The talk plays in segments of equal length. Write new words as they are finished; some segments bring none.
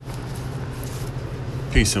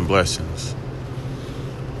Peace and blessings.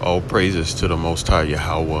 All praises to the Most High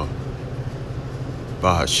Yahweh,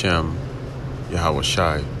 Bahashem, Yahweh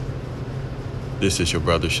Shai. This is your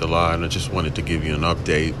brother Shalai, and I just wanted to give you an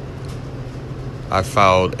update. I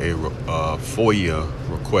filed a FOIA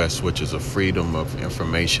request, which is a Freedom of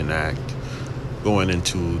Information Act, going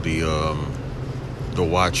into the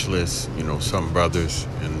watch list. You know, some brothers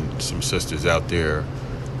and some sisters out there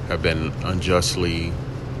have been unjustly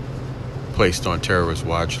placed on terrorist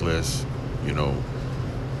watch lists. You know,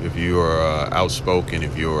 if you are outspoken,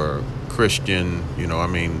 if you're Christian,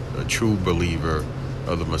 a true believer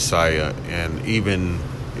of the Messiah, and even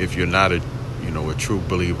if you're not a true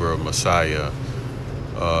believer of Messiah,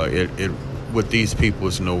 it with these people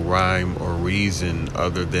is no rhyme or reason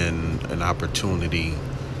other than an opportunity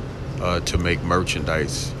to make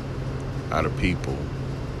merchandise out of people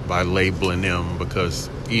by labeling them, because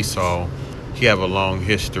Esau, he have a long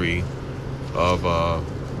history of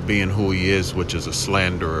being who he is, which is a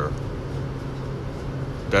slanderer.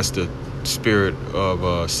 That's the spirit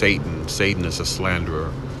of Satan. Satan is a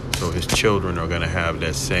slanderer. So his children are going to have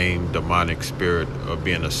that same demonic spirit of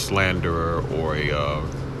being a slanderer or a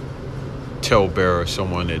talebearer,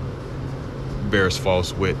 someone that bears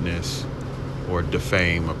false witness or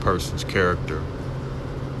defame a person's character.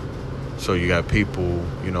 So you got people,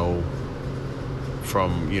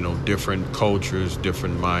 from, different cultures,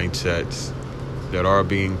 different mindsets that are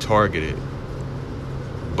being targeted.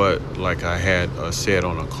 But like I had said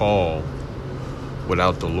on a call,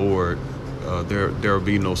 without the Lord, there will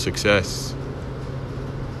be no success.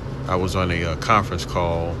 I was on a conference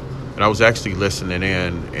call, and I was actually listening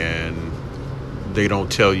in, and they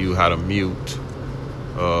don't tell you how to mute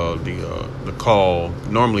the call.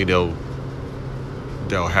 Normally they'll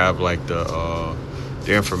have like the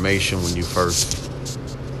information when you first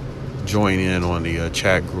join in on the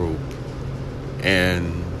chat group.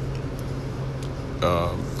 And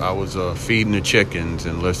I was feeding the chickens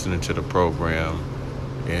and listening to the program,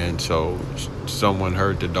 and so someone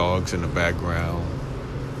heard the dogs in the background,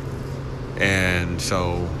 and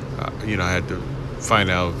so I had to find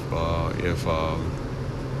out if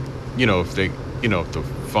the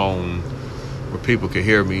phone where people could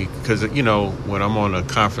hear me, because when I'm on a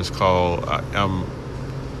conference call, I'm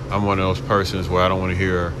one of those persons where I don't want to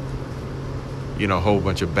hear a whole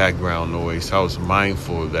bunch of background noise. So I was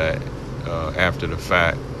mindful of that after the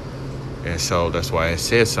fact, and so that's why I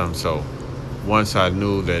said something. So once I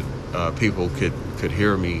knew that people could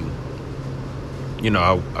hear me,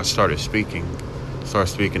 I started speaking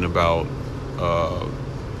about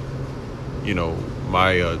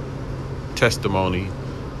my testimony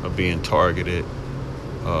of being targeted,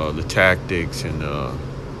 the tactics, and the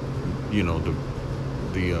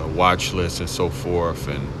watch list and so forth,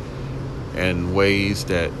 and ways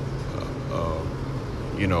that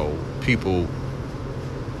people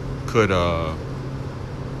could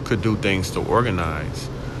do things to organize.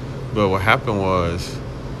 But what happened was,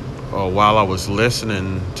 while I was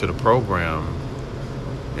listening to the program,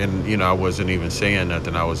 and I wasn't even saying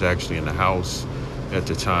nothing, I was actually in the house at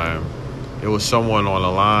the time, there was someone on the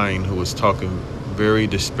line who was talking very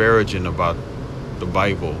disparaging about the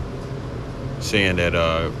Bible, saying that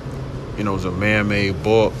it was a man-made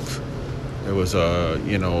book. It was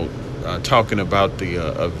talking about the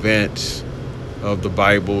events of the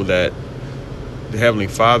Bible that the Heavenly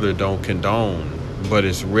Father don't condone, but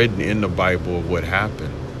it's written in the Bible of what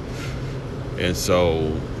happened. And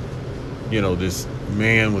so, this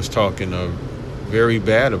man was talking very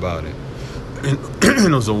bad about it. And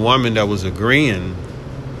it was a woman that was agreeing,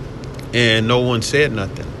 and no one said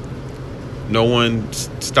nothing. No one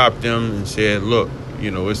stopped them and said, look,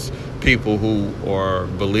 it's people who are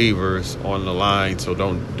believers on the line, so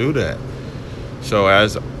don't do that. So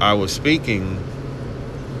as I was speaking,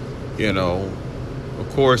 of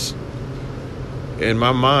course, in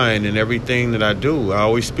my mind and everything that I do, I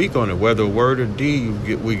always speak on it, whether word or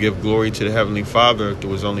deed. We give glory to the Heavenly Father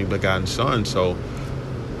through His only begotten Son. So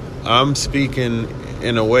I'm speaking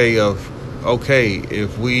in a way of, okay,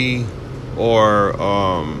 if we are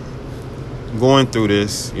going through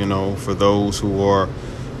this, for those who are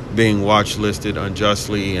being watch listed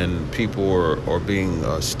unjustly, and people are being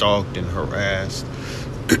stalked and harassed,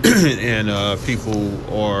 and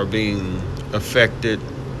people are being affected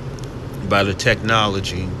by the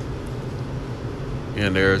technology,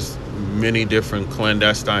 and there's many different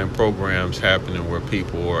clandestine programs happening where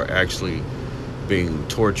people are actually being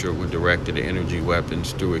tortured with directed energy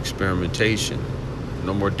weapons through experimentation.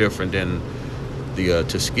 No more different than the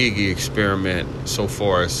Tuskegee experiment, so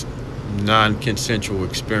far as non-consensual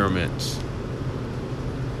experiments.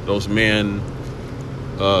 Those men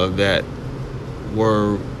that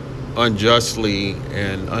were unjustly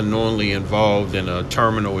and unknowingly involved in a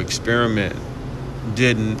terminal experiment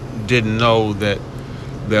didn't know that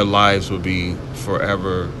their lives would be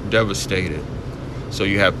forever devastated. So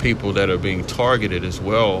you have people that are being targeted as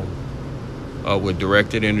well, with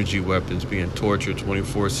directed energy weapons, being tortured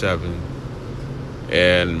 24/7.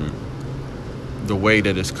 And the way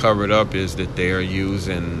that it's covered up is that they are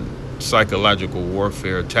using psychological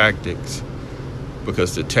warfare tactics,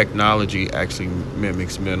 because the technology actually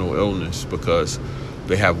mimics mental illness, because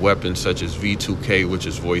they have weapons such as V2K, which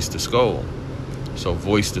is voice to skull. So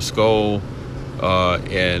voice to skull,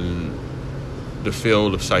 in the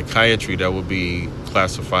field of psychiatry, that would be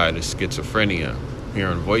classified as schizophrenia,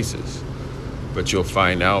 hearing voices. But you'll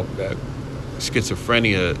find out that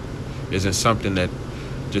schizophrenia isn't something that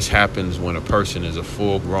just happens when a person is a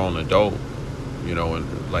full-grown adult,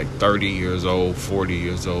 and like 30 years old, 40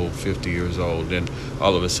 years old, 50 years old. Then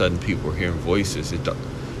all of a sudden people are hearing voices.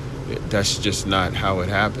 That's just not how it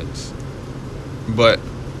happens. But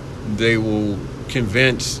they will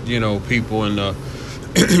convince, people in the,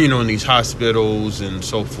 in these hospitals and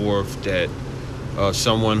so forth, that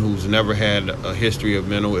someone who's never had a history of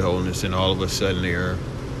mental illness, and all of a sudden they're,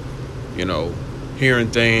 hearing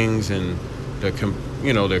things, and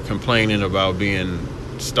they're complaining about being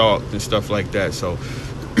stalked and stuff like that. So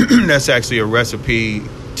that's actually a recipe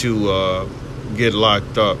to get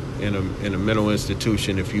locked up in a mental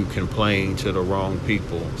institution if you complain to the wrong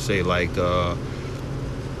people. Say like the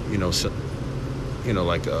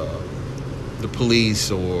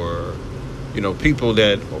police, or people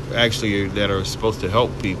that are supposed to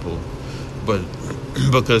help people, but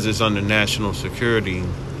because it's under national security,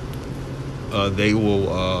 they will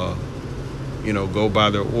go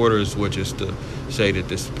by their orders, which is to say that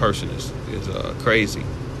this person is crazy.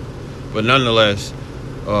 But nonetheless,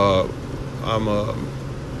 I'm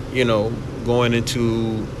going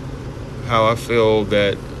into how I feel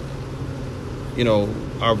that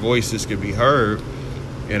our voices can be heard,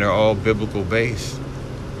 and are all biblical based.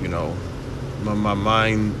 My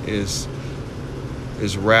mind is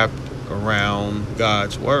wrapped around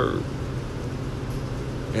God's word,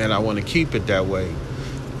 and I want to keep it that way.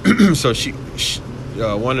 So she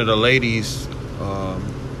one of the ladies,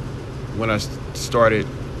 when I started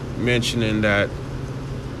mentioning that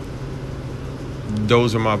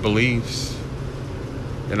those are my beliefs,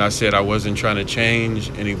 and I said I wasn't trying to change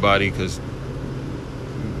anybody, because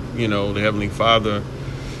the Heavenly Father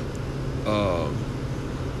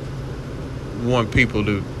want people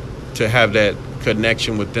to have that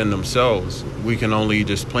connection within themselves. We can only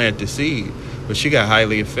just plant the seed. But she got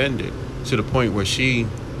highly offended, to the point where she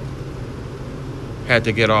had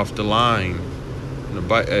to get off the line.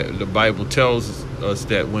 The Bible tells us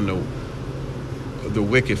that when the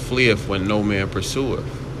wicked fleeth when no man pursueth.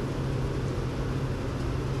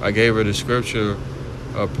 I gave her the scripture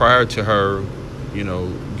prior to her,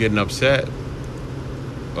 getting upset,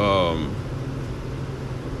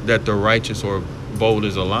 that the righteous are bold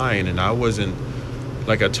as a lion. And I wasn't,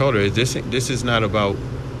 like I told her, this is not about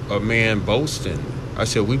a man boasting. I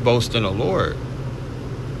said, we boast in the Lord.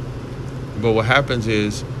 But what happens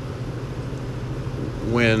is,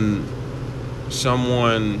 when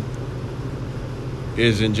someone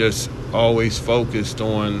isn't just always focused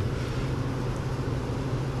on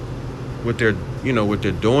what they're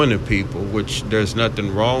doing to people, which there's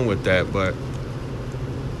nothing wrong with that, but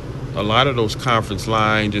a lot of those conference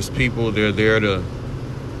lines, just people, they're there to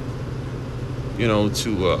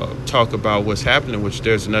talk about what's happening, which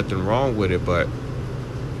there's nothing wrong with it. But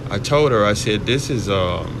I told her, I said, this is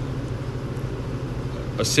a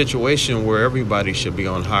situation where everybody should be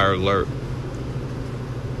on high alert.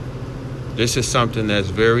 This is something that's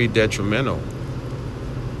very detrimental.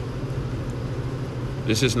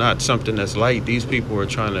 This is not something that's light. These people are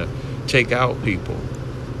trying to take out people.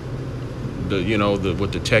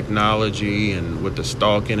 With the technology, and with the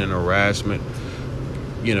stalking and harassment,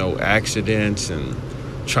 accidents, and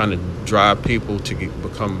trying to drive people to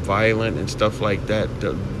become violent and stuff like that.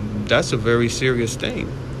 That's a very serious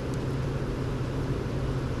thing.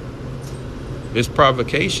 It's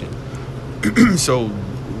provocation. So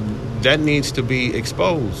that needs to be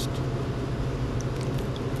exposed.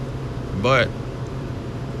 But,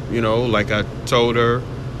 like I told her,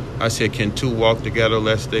 I said, can two walk together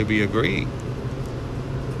lest they be agreed?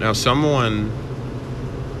 Now, someone,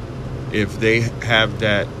 if they have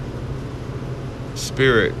that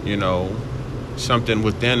spirit, something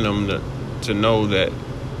within them to know that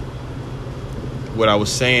what I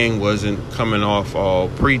was saying wasn't coming off all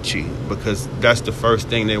preachy, because that's the first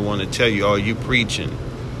thing they want to tell you, oh, you preaching.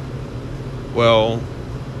 Well,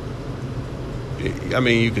 I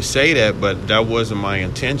mean, you could say that, but that wasn't my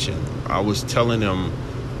intention. I was telling them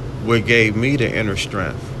what gave me the inner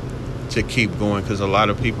strength to keep going, because a lot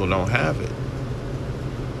of people don't have it.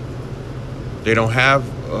 They don't have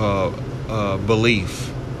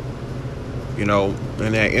belief, you know,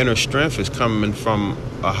 and that inner strength is coming from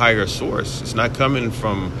a higher source. It's not coming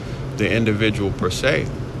from the individual per se.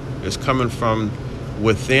 It's coming from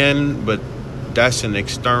within, but that's an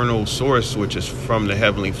external source, which is from the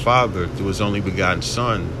Heavenly Father through His only begotten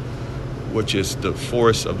Son, which is the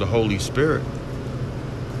force of the Holy Spirit.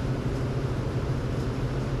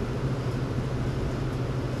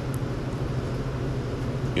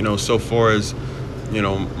 You know, so far as, you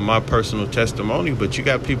know, my personal testimony, but you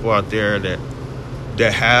got people out there that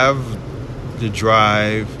have the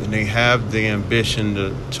drive and they have the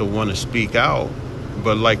ambition to want to speak out.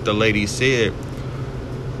 But like the lady said,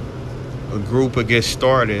 a group will get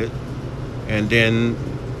started and then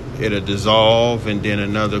it'll dissolve and then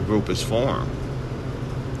another group is formed.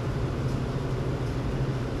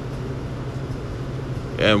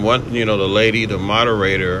 And one, you know, the lady, the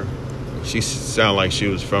moderator, she sounded like she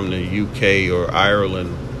was from the UK or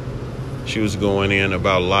Ireland. She was going in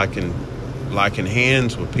about locking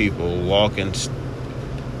hands with people, locking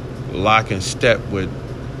step with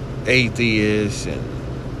atheists and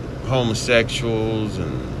homosexuals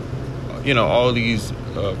and, you know, all these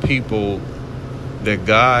people that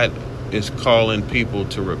God is calling people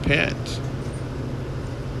to repent.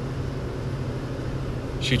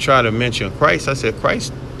 She tried to mention Christ. I said,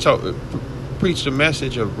 Christ preached a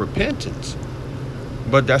message of repentance.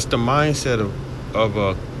 But that's the mindset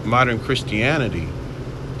of modern Christianity.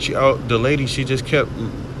 The lady, she just kept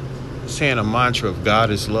saying a mantra of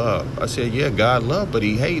God is love. I said, yeah, God love, but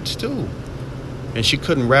He hates too. And she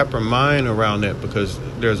couldn't wrap her mind around that because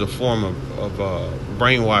there's a form of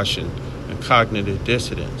brainwashing and cognitive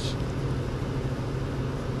dissonance.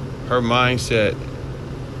 Her mindset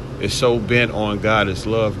is so bent on God is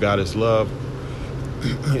love, God is love.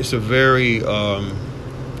 It's a very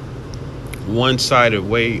one-sided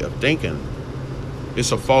way of thinking.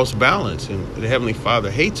 It's a false balance, and the Heavenly Father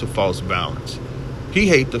hates a false balance. He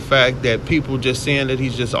hates the fact that people just saying that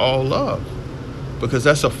He's just all love, because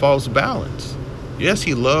that's a false balance. Yes,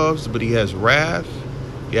 He loves, but He has wrath,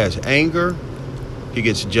 He has anger, He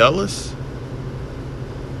gets jealous.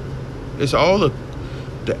 It's all the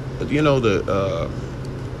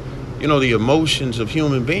emotions of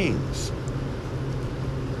human beings.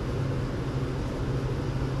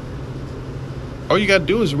 All you got to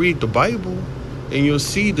do is read the Bible, and you'll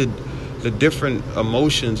see the different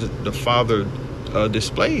emotions that the Father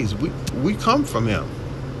displays. We come from Him.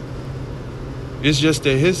 It's just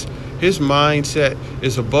that His mindset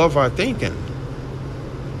is above our thinking.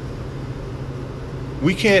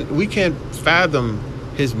 We can't fathom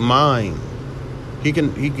His mind. He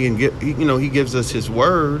gives us His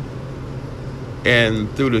word,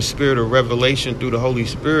 and through the spirit of revelation, through the Holy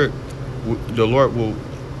Spirit, the Lord will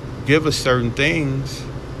give us certain things,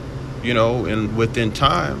 and within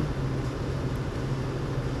time.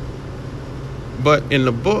 But in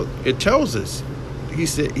the book, it tells us, he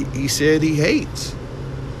said He hates.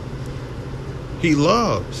 He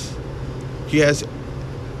loves. He has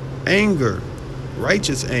anger,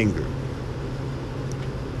 righteous anger.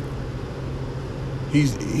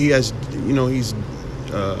 He's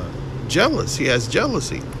jealous. He has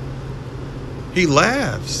jealousy. He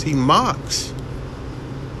laughs. He mocks.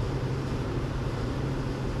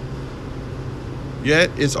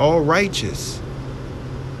 Yet it's all righteous.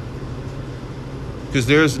 Because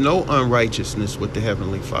there's no unrighteousness with the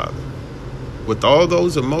Heavenly Father. With all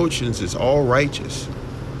those emotions, it's all righteous.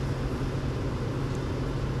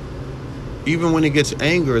 Even when it gets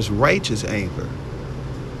anger, it's righteous anger.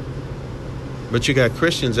 But you got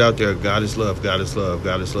Christians out there, God is love, God is love,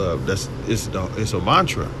 God is love. It's a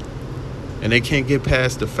mantra. And they can't get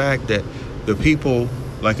past the fact that the people,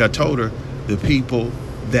 like I told her, the people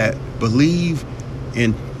that believe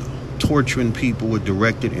in torturing people with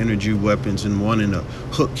directed energy weapons and wanting to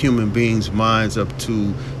hook human beings' minds up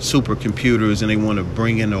to supercomputers, and they want to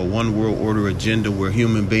bring in a one world order agenda where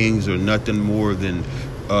human beings are nothing more than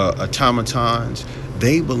automatons.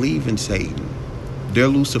 They believe in Satan. They're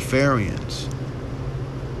Luciferians.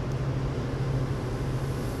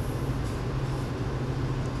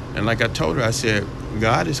 And like I told her, I said,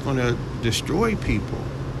 God is going to destroy people.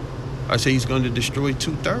 I said He's going to destroy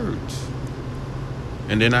 2/3.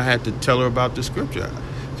 And then I had to tell her about the scripture,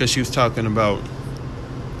 because she was talking about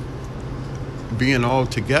being all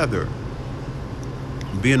together,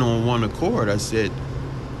 being on one accord. I said,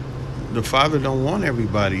 the Father don't want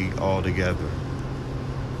everybody all together.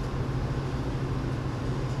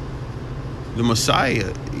 the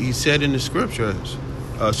Messiah, he said in the scriptures,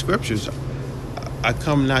 I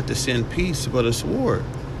come not to send peace, but a sword.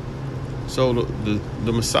 So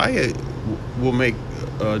the Messiah will make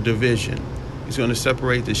a division. He's going to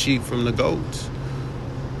separate the sheep from the goats.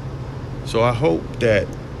 So I hope that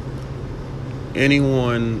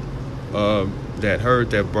anyone that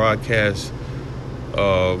heard that broadcast,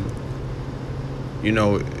 the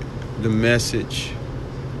message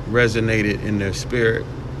resonated in their spirit,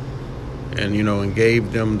 and and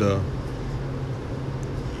gave them the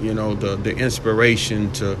inspiration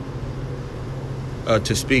to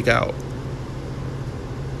speak out.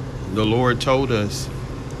 The Lord told us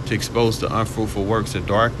to expose the unfruitful works of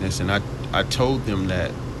darkness, and I told them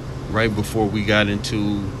that right before we got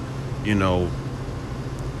into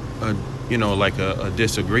a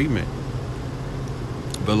disagreement.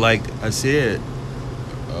 But like I said,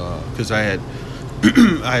 because I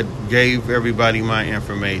gave everybody my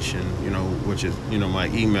information, which is my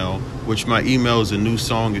email, which my email is a new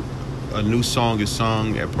song is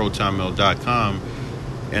sung at protonmail.com,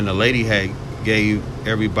 and the lady gave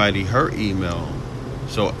everybody her email.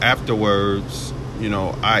 So afterwards,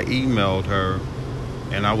 I emailed her,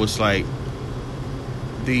 and I was like,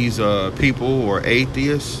 these people or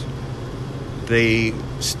atheists, they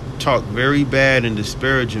talk very bad and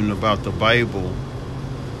disparaging about the Bible,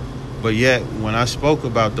 but yet when I spoke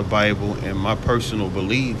about the Bible and my personal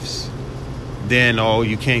beliefs, then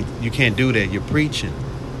you can't do that, you're preaching.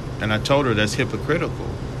 And I told her that's hypocritical.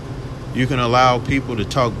 You can allow people to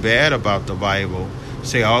talk bad about the Bible,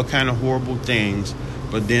 say all kind of horrible things,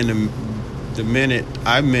 but then the minute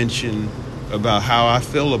I mention about how I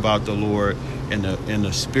feel about the Lord and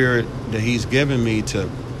the spirit that he's given me to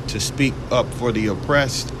speak up for the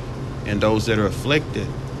oppressed and those that are afflicted,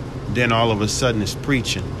 then all of a sudden it's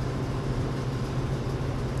preaching.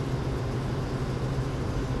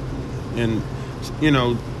 And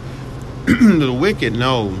the wicked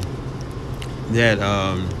know that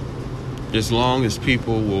as long as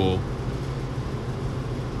people will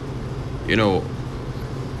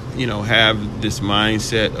have this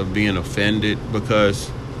mindset of being offended, because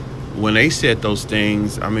when they said those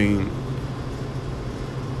things, I mean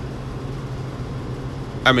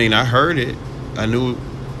I heard it. I know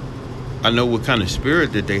what kind of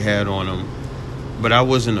spirit that they had on them, but I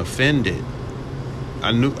wasn't offended.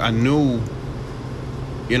 I knew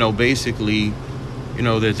basically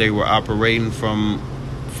that they were operating from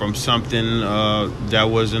something that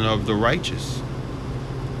wasn't of the righteous.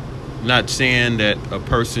 Not saying that a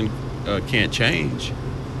person can't change,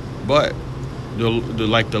 but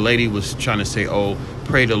like the lady was trying to say, oh,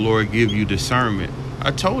 pray the Lord give you discernment. I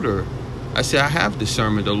told her, I said, I have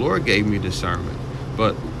discernment. The Lord gave me discernment.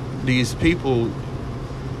 But these people,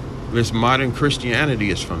 this modern Christianity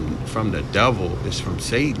is from the devil. It's from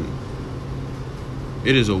Satan.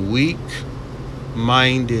 It is a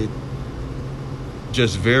weak-minded,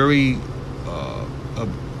 just very,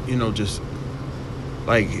 just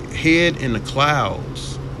like head in the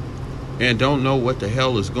clouds and don't know what the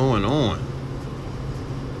hell is going on.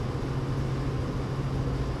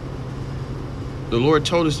 The Lord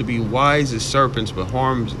told us to be wise as serpents, but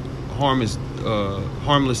harmless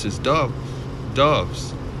as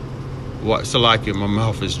doves. Salakia, my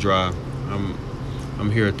mouth is dry.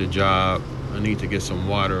 I'm here at the job. I need to get some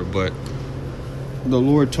water, but the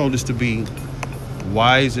Lord told us to be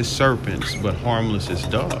wise as serpents, but harmless as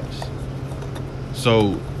doves.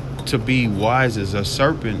 So to be wise as a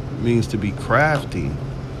serpent means to be crafty.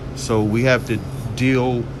 So we have to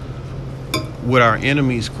deal with our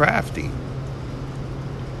enemies crafty.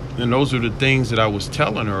 And those are the things that I was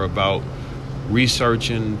telling her about,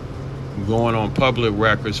 researching, going on public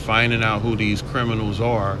records, finding out who these criminals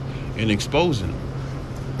are and exposing them.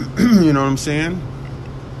 You know what I'm saying?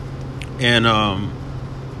 And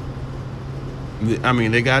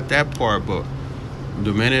they got that part, but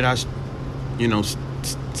the minute I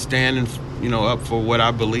standing up for what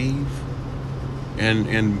I believe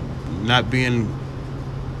and not being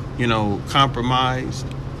compromised,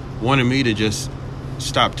 wanted me to just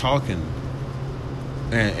stop talking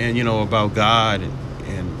and about God,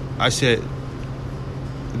 and I said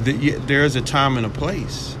there's a time and a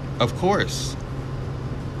place, of course.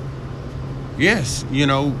 Yes,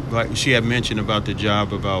 like she had mentioned about the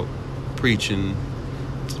job, about preaching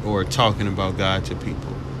or talking about God to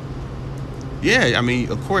people. Yeah,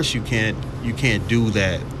 of course you can't do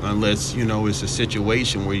that unless it's a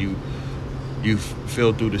situation where you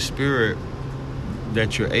feel through the Spirit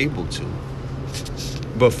that you're able to.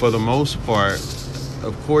 But for the most part,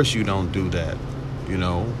 of course you don't do that,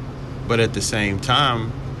 But at the same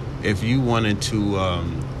time, if you wanted to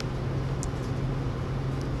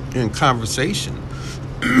in conversation,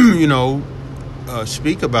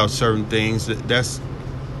 speak about certain things. That's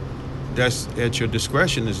at your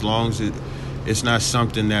discretion, as long as it's not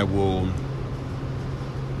something that will,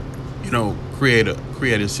 create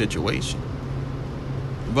a situation.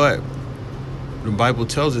 But the Bible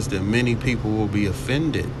tells us that many people will be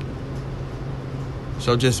offended.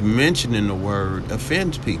 So just mentioning the word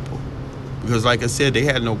offends people. Because like I said, they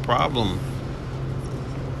had no problem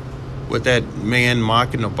with that man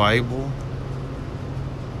mocking the Bible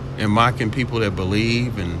and mocking people that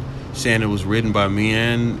believe and saying it was written by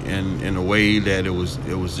men and in a way that it was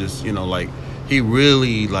just, like he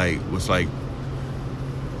really was like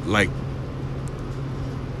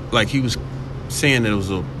he was saying that it was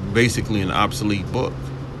basically an obsolete book.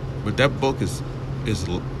 But that book is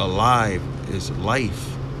alive, is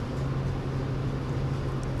life.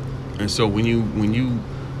 And so when you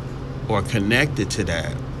are connected to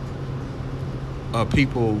that,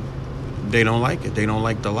 people, they don't like it. They don't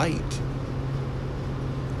like the light.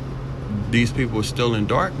 These people are still in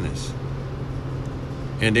darkness.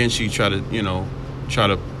 And then she try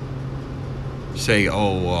to say,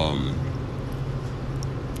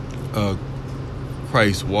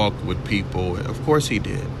 Christ walked with people. Of course he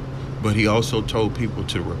did. But he also told people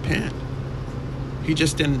to repent. He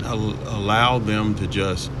just didn't allow them to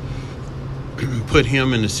just put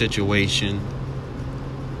him in a situation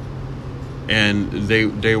and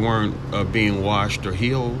they weren't being washed or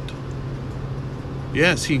healed.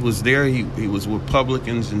 Yes, he was there. He was with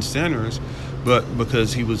publicans and sinners, but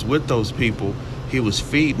because he was with those people, he was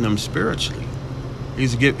feeding them spiritually.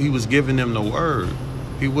 He was giving them the word.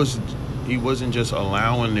 He wasn't just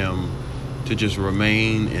allowing them to just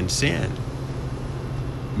remain in sin.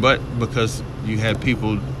 But because you had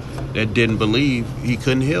people that didn't believe, he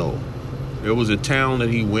couldn't heal. There was a town that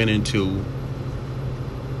he went into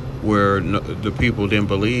where the people didn't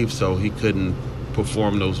believe, so he couldn't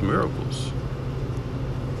perform those miracles.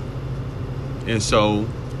 And so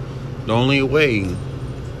the only way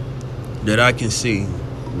that I can see,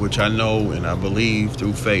 which I know and I believe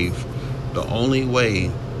through faith, the only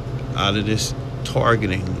way out of this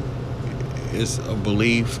targeting is a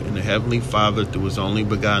belief in the Heavenly Father through his only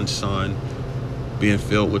begotten Son, being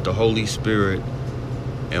filled with the Holy Spirit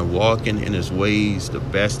and walking in his ways the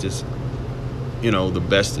best as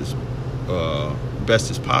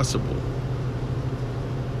possible.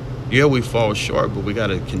 Yeah, we fall short, but we got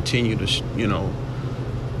to continue to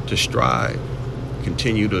strive,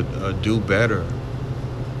 continue to do better,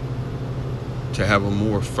 to have a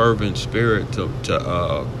more fervent spirit, to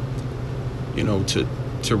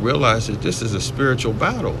realize that this is a spiritual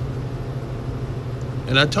battle.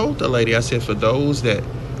 And I told the lady, I said, for those that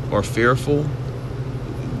are fearful,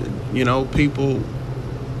 people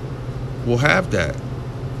will have that.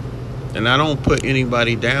 And I don't put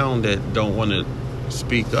anybody down that don't want to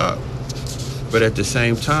speak up. But at the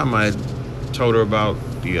same time, I told her about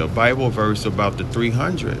the Bible verse about the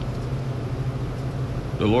 300.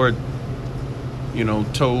 The Lord,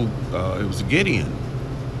 told, it was Gideon.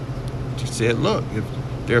 He said, look, if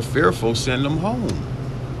they're fearful, send them home.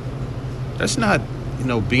 That's not,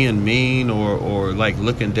 being mean or like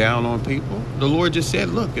looking down on people. The Lord just said,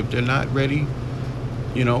 look, if they're not ready,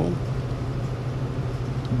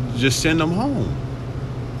 just send them home.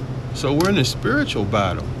 So we're in a spiritual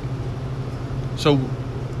battle. So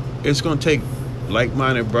it's going to take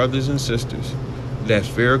like-minded brothers and sisters that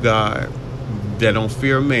fear God, that don't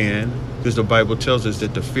fear man, because the Bible tells us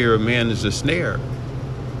that the fear of man is a snare.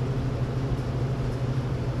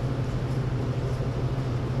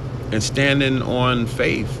 And standing on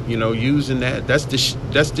faith, using that's the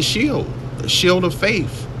shield, the shield of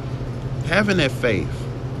faith. Having that faith,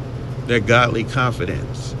 that godly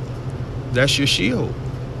confidence, that's your shield.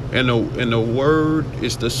 And the word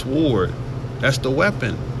is the sword. That's the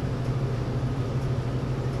weapon.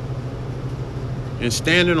 And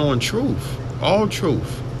standing on truth, all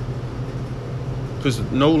truth. Because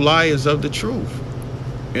no lie is of the truth.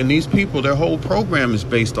 And these people, their whole program is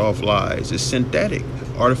based off lies. It's synthetic,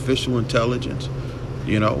 artificial intelligence,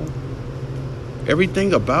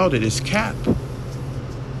 Everything about it is cap.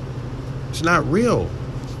 It's not real.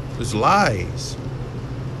 It's lies.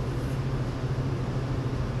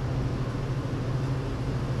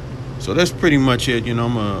 So that's pretty much it.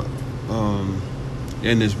 I'm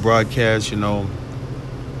in this broadcast,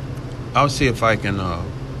 I'll see if I can,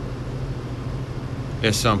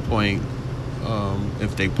 at some point,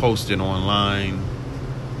 if they post it online,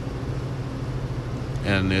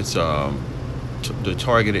 and it's the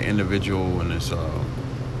targeted individual, and it's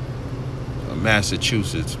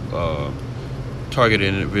Massachusetts,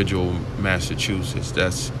 targeted individual, Massachusetts.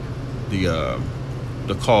 That's the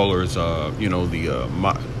the callers, the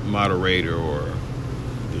moderator or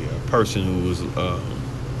the person who was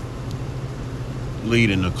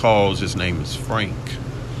leading the calls. His name is Frank,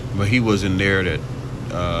 but he wasn't there that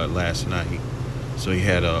last night. So he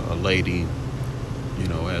had a lady,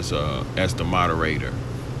 as the moderator,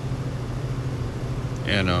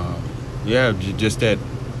 and just that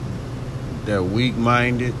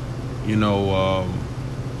weak-minded,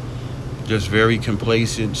 just very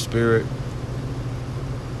complacent spirit.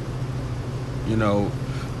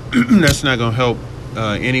 That's not gonna help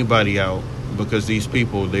anybody out, because these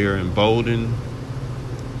people, they're emboldened.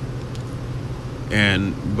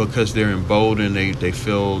 And because they're emboldened, they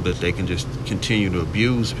feel that they can just continue to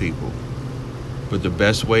abuse people. But the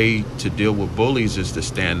best way to deal with bullies is to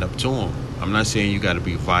stand up to them. I'm not saying you got to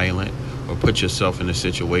be violent or put yourself in a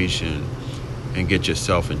situation and get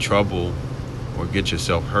yourself in trouble or get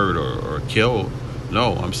yourself hurt or killed.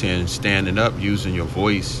 No, I'm saying standing up, using your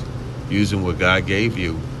voice, using what God gave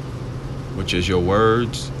you, which is your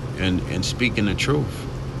words, and speaking the truth.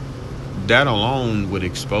 That alone would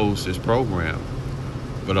expose this program.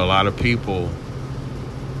 But a lot of people,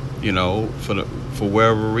 for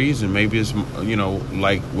whatever reason, maybe it's,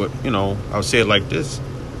 like what, I'll say it like this,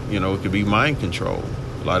 it could be mind control.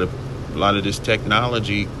 A lot of this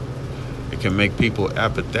technology, it can make people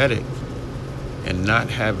apathetic and not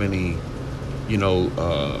have any,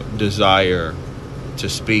 desire to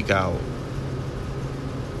speak out.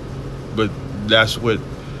 But that's what,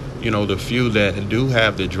 the few that do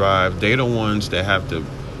have the drive, they're the ones that have to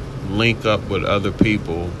link up with other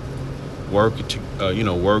people, work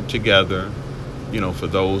together, for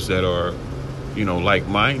those that are,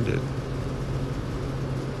 like-minded,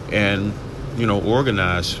 and,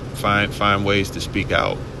 organize, find ways to speak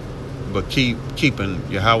out, but keeping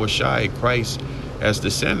Yahweh Shai, Christ, as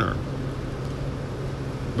the center.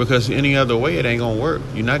 Because any other way, it ain't gonna work.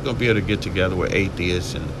 You're not gonna be able to get together with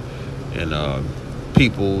atheists and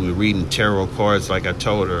people reading tarot cards. Like I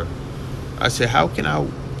told her, I said, how can I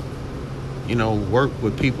work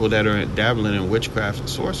with people that are dabbling in witchcraft and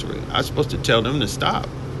sorcery? I'm supposed to tell them to stop.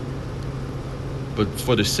 But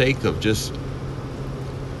for the sake of just,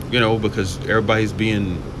 because everybody's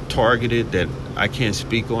being targeted, that I can't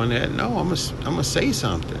speak on that. No, I'm gonna say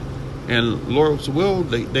something. And Lord's will,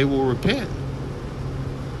 they will repent.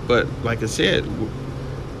 But like I said,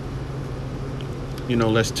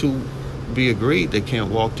 lest two be agreed, they can't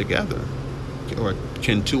walk together. Or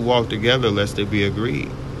can two walk together lest they be agreed?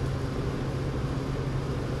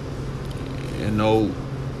 And no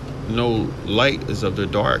light is of the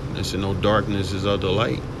darkness, and no darkness is of the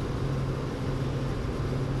light.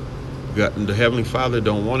 God, the Heavenly Father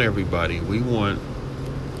don't want everybody. We want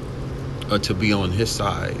to be on His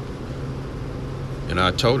side. And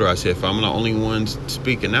I told her, I said, if I'm the only one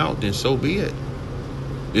speaking out, then so be it.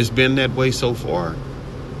 It's been that way so far.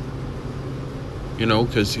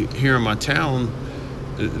 Because here in my town,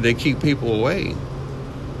 they keep people away.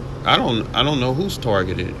 I don't know who's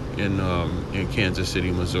targeted in Kansas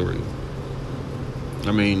City, Missouri.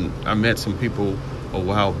 I mean, I met some people a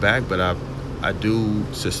while back, but I do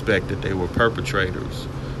suspect that they were perpetrators,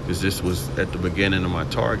 because this was at the beginning of my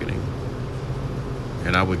targeting,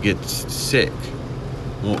 and I would get sick.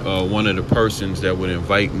 One of the persons that would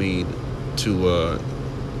invite me to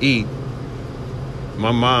eat,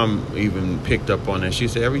 my mom even picked up on that. She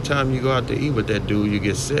said, every time you go out to eat with that dude, you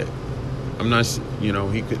get sick. I'm not,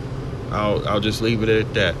 he could, I'll just leave it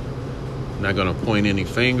at that. I'm not going to point any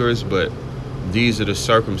fingers, but these are the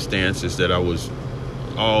circumstances that I was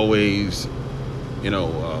always,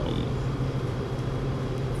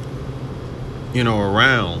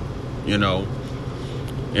 around,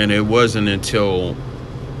 and it wasn't until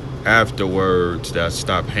afterwards that I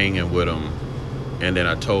stopped hanging with them. And then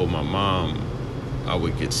I told my mom I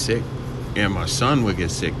would get sick, and my son would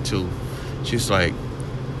get sick too. She's like,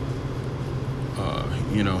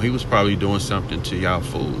 he was probably doing something to y'all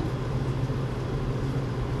food.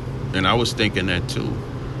 And I was thinking that too.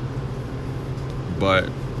 But,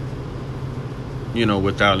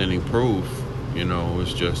 without any proof,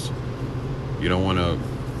 it's just, you don't want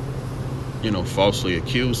to, falsely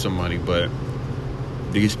accuse somebody. But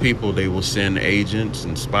these people, they will send agents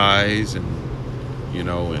and spies and,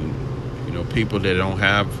 people that don't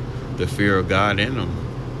have the fear of God in them.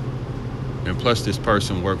 And plus, this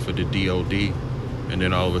person worked for the DOD, and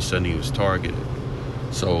then all of a sudden he was targeted.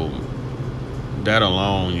 So that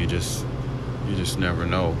alone, you just never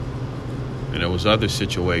know. And there was other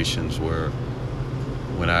situations where,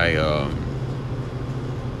 when I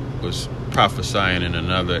was prophesying in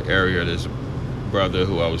another area, there's a brother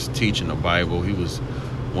who I was teaching the Bible. He was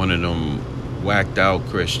one of them whacked out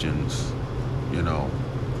Christians,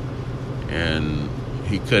 and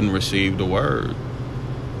he couldn't receive the word.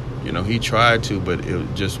 He tried to, but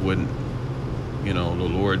it just wouldn't. The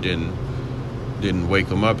Lord didn't wake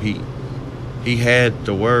him up. He had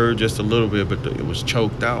the word just a little bit, but it was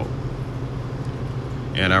choked out.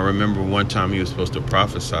 And I remember one time he was supposed to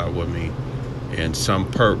prophesy with me, and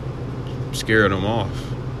some perp scared him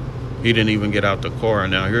off. He didn't even get out the car.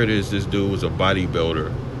 Now here it is, this dude was a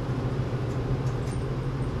bodybuilder,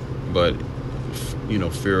 but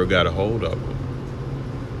fear got a hold of him.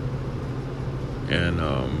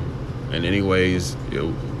 And anyways, it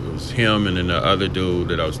was him and then the other dude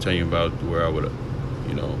that I was telling you about, where I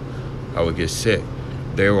would get sick.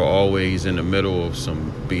 They were always in the middle of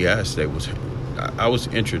some BS. I was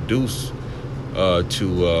introduced to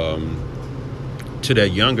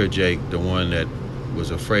that younger Jake, the one that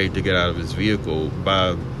was afraid to get out of his vehicle,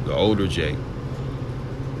 by the older Jake.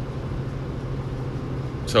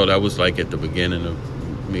 So that was like at the beginning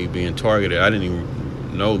of me being targeted. I didn't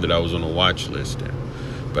even know that I was on a watch list then.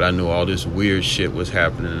 But I knew all this weird shit was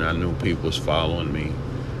happening, and I knew people was following me.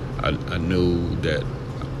 I knew that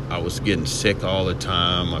I was getting sick all the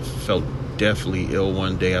time. I felt deathly ill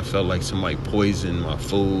one day. I felt like somebody poisoned my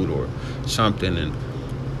food or something, and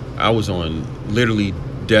I was on literally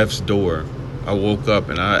death's door. I woke up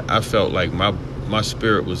and I felt like my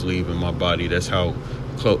spirit was leaving my body. That's how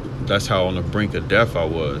on the brink of death I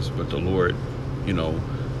was. But the Lord,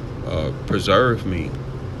 preserved me.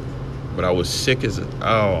 But I was sick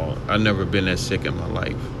I'd never been that sick in my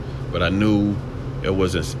life. But I knew it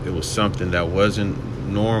was something that wasn't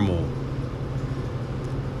normal.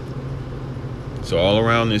 So all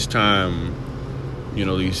around this time,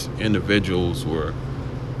 these individuals were,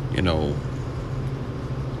 I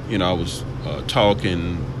was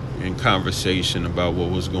talking in conversation about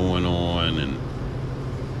what was going on, and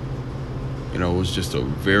it was just a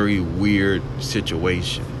very weird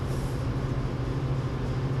situation.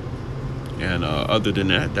 And other than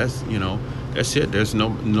that, that's it. There's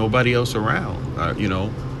nobody else around.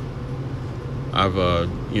 I've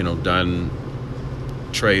done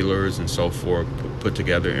trailers and so forth, put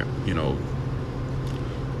together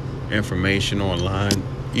information online.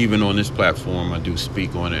 Even on this platform, I do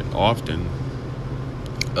speak on it often.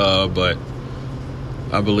 But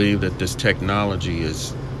I believe that this technology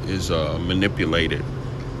is manipulated.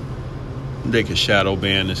 They can shadow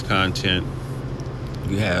ban this content.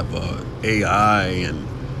 You have AI and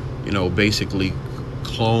basically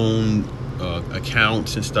clone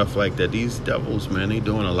accounts and stuff like that. These devils, man, they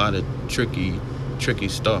doing a lot of tricky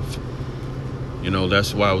stuff.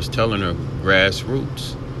 That's why I was telling her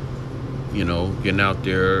grassroots. Getting out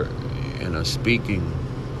there and speaking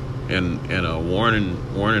and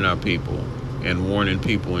warning our people and warning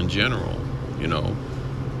people in general.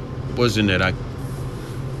 It wasn't that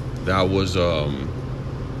I was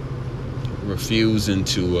refusing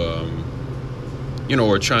to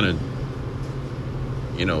or trying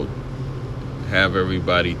to have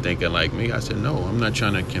everybody thinking like me. I said, no, I'm not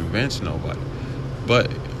trying to convince nobody, but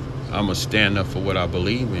I'm gonna stand up for what I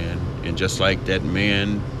believe in. And just like that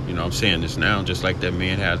man, I'm saying this now, just like that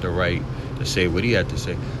man had the right to say what he had to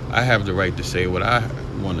say, I have the right to say what I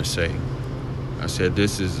want to say. I said,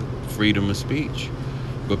 this is freedom of speech,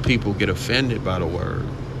 but people get offended by the word.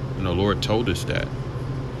 The Lord told us that.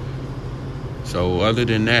 So other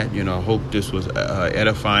than that, I hope this was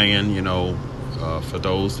edifying, for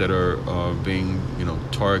those that are being,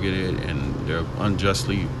 targeted and they're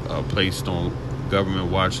unjustly placed on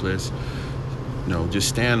government watch lists. Just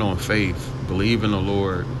stand on faith, believe in the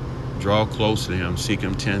Lord, draw close to Him, seek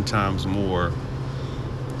Him 10 times more.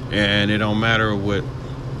 And it don't matter what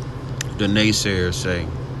the naysayers say.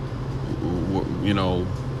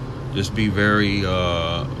 Just be very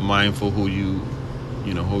mindful who you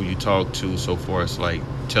talk to, so far as like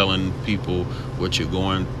telling people what you're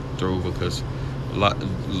going through, because a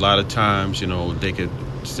lot of times, they could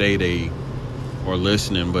say they are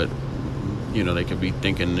listening, but they could be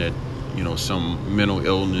thinking that some mental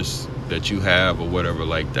illness that you have or whatever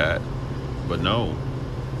like that. But no,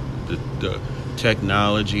 the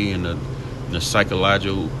technology and the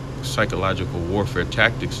psychological warfare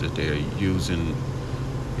tactics that they're using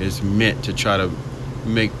is meant to try to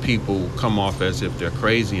make people come off as if they're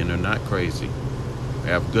crazy, and they're not crazy. They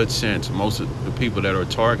have good sense. Most of the people that are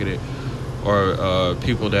targeted are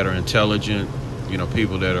people that are intelligent,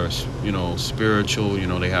 people that are spiritual.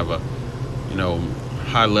 They have a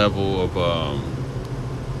high level of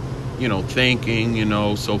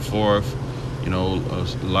thinking, so forth. A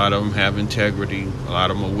lot of them have integrity. A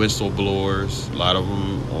lot of them are whistleblowers. A lot of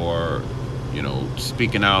them are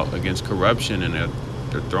speaking out against corruption, and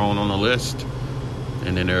they're thrown on a list,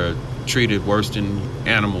 and then they're treated worse than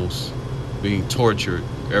animals. being tortured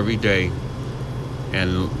every day,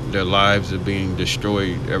 and their lives are being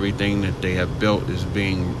destroyed. Everything that they have built is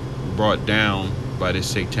being brought down by this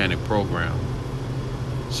satanic program.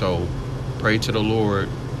 So pray to the Lord,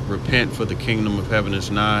 repent, for the kingdom of heaven is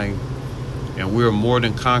nigh, and we are more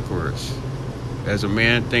than conquerors. As a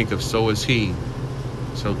man thinketh, so is he.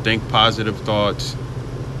 So think positive thoughts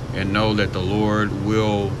and know that the Lord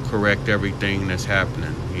will correct everything that's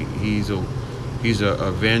happening. He's a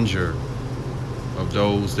avenger of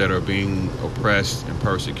those that are being oppressed and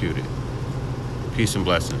persecuted. Peace and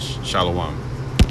blessings. Shalom.